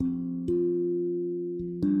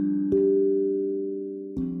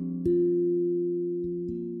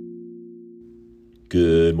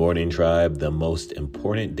Good morning, tribe. The most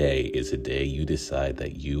important day is a day you decide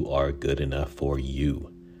that you are good enough for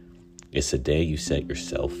you. It's a day you set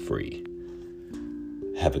yourself free.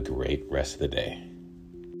 Have a great rest of the day.